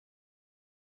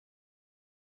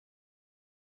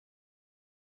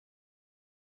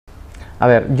A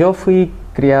ver, yo fui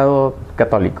criado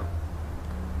católico.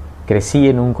 Crecí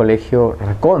en un colegio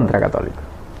recontra católico.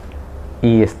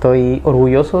 Y estoy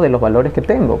orgulloso de los valores que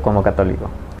tengo como católico.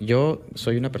 Yo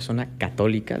soy una persona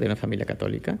católica, de una familia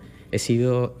católica. He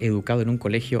sido educado en un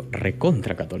colegio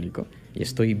recontra católico y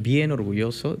estoy bien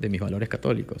orgulloso de mis valores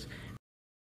católicos.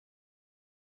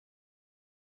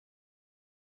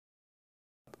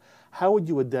 How would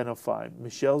you identify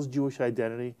Michelle's Jewish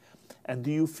identity, and do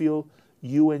you feel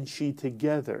you and she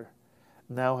together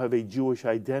now have a Jewish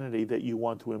identity that you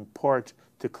want to impart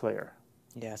to Claire?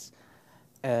 Yes.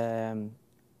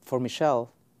 For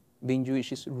Michelle, being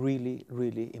Jewish is really,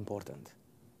 really important.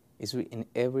 It's in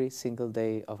every single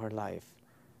day of her life.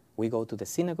 We go to the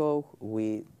synagogue,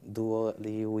 we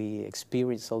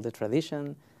experience all the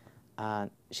tradition,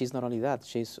 and she's not only that,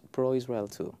 she's pro-Israel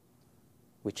too,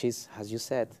 which is, as you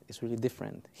said, is really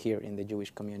different here in the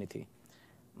Jewish community.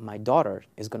 My daughter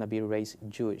is going to be raised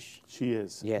Jewish. She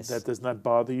is? Yes. That does not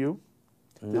bother you?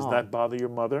 No. Does not bother your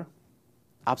mother?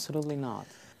 Absolutely not.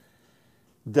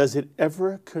 Does it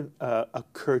ever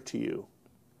occur to you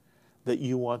that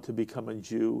you want to become a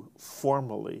Jew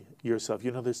formally yourself?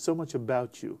 You know, there's so much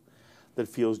about you that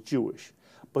feels Jewish,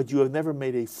 but you have never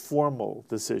made a formal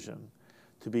decision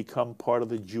to become part of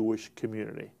the Jewish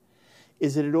community.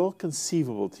 Is it at all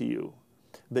conceivable to you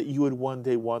that you would one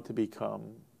day want to become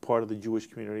part of the Jewish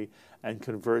community and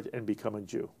convert and become a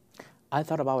Jew? I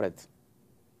thought about it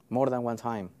more than one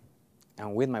time,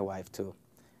 and with my wife too.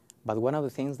 But one of the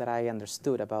things that I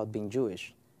understood about being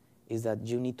Jewish is that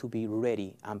you need to be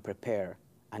ready and prepared,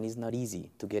 and it's not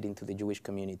easy to get into the Jewish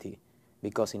community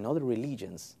because in other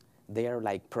religions, they are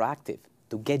like proactive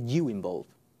to get you involved.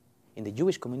 In the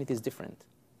Jewish community, it's different.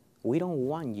 We don't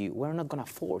want you, we're not gonna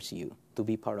force you to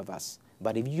be part of us.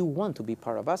 But if you want to be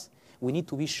part of us, we need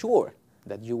to be sure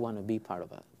that you want to be part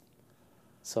of us.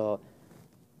 So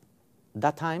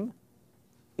that time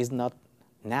is not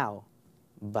now,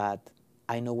 but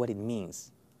I know what it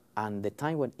means. And the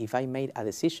time when, if I made a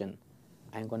decision,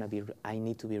 I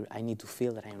need to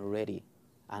feel that I'm ready.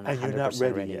 And you're not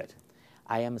ready yet?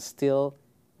 I am still,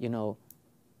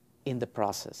 in the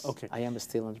process. Okay. I am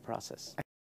still in the process.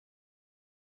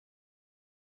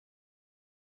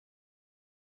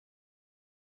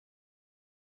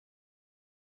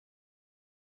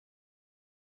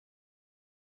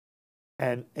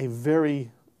 And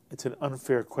it's an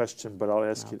unfair question, but I'll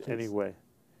ask it anyway.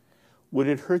 Would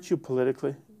it hurt you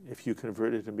politically if you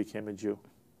converted and became a Jew?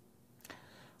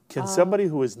 Can somebody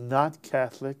who is not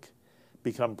Catholic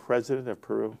become president of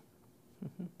Peru?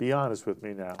 Be honest with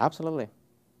me now. Absolutely.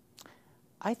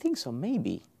 I think so,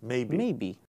 maybe. Maybe.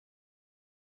 Maybe.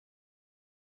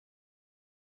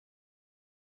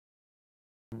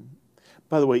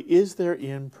 By the way, is there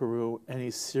in Peru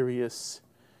any serious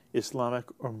Islamic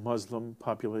or Muslim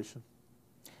population?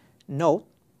 No,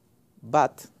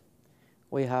 but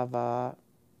we have a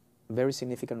very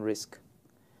significant risk.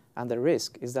 And the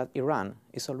risk is that Iran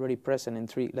is already present in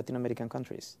 3 Latin American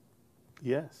countries.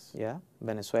 Yes. Yeah,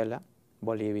 Venezuela,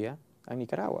 Bolivia, and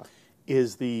Nicaragua.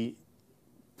 Is the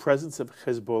presence of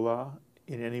Hezbollah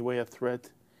in any way a threat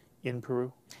in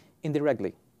Peru?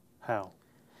 Indirectly. How?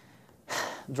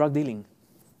 Drug dealing.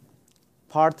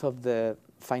 Part of the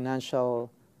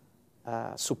financial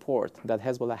support that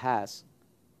Hezbollah has,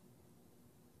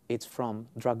 it's from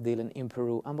drug dealing in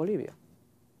Peru and Bolivia.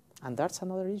 And that's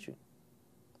another issue.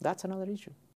 That's another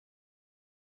issue.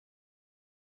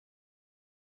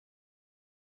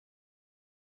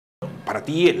 ¿Para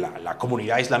ti la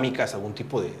comunidad islámica es algún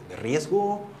tipo de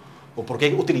riesgo? ¿O por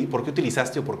qué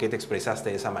utilizaste o por qué te expresaste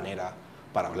de esa manera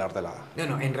para hablar de la...?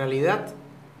 No, en realidad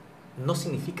no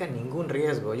significa ningún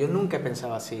riesgo. Yo nunca he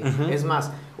pensado así. Es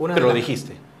más, Pero lo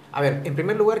dijiste. A ver, en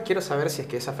primer lugar quiero saber si es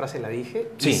que esa frase la dije.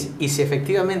 Sí. Y si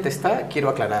efectivamente está, quiero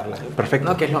aclararla. Perfecto.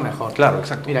 ¿No? Que es lo mejor. Claro,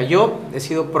 exacto. Mira, yo he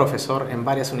sido profesor en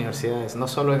varias universidades, no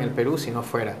solo en el Perú, sino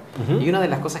fuera. Y una de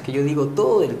las cosas que yo digo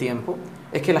todo el tiempo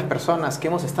es que las personas que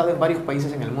hemos estado en varios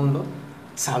países en el mundo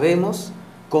sabemos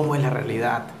cómo es la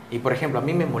realidad. Y, por ejemplo, a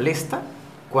mí me molesta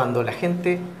cuando la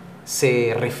gente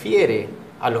se refiere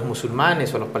a los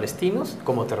musulmanes o a los palestinos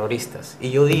como terroristas. Y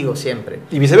yo digo siempre...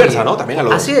 Y viceversa, ¿no? También a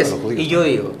los Así es. a los judíos. Y yo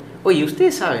digo, oye,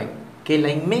 ¿ustedes saben que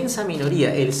la inmensa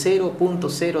minoría, el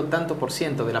 0.0 tanto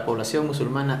 % de la población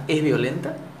musulmana es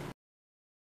violenta?